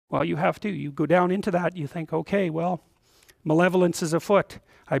Well, you have to. You go down into that, you think, okay, well, malevolence is afoot.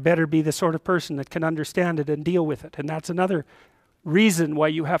 I better be the sort of person that can understand it and deal with it. And that's another reason why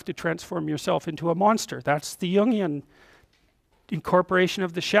you have to transform yourself into a monster. That's the Jungian incorporation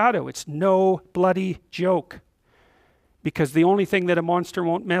of the shadow. It's no bloody joke. Because the only thing that a monster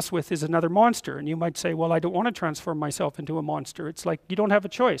won't mess with is another monster. And you might say, well, I don't want to transform myself into a monster. It's like you don't have a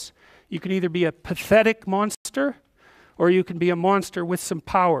choice. You can either be a pathetic monster, or you can be a monster with some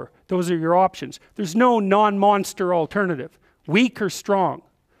power. Those are your options. There's no non-monster alternative. Weak or strong.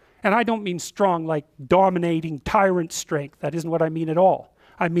 And I don't mean strong like dominating tyrant strength. That isn't what I mean at all.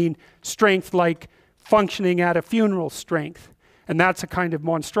 I mean strength like functioning at a funeral strength. And that's a kind of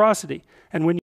monstrosity. And when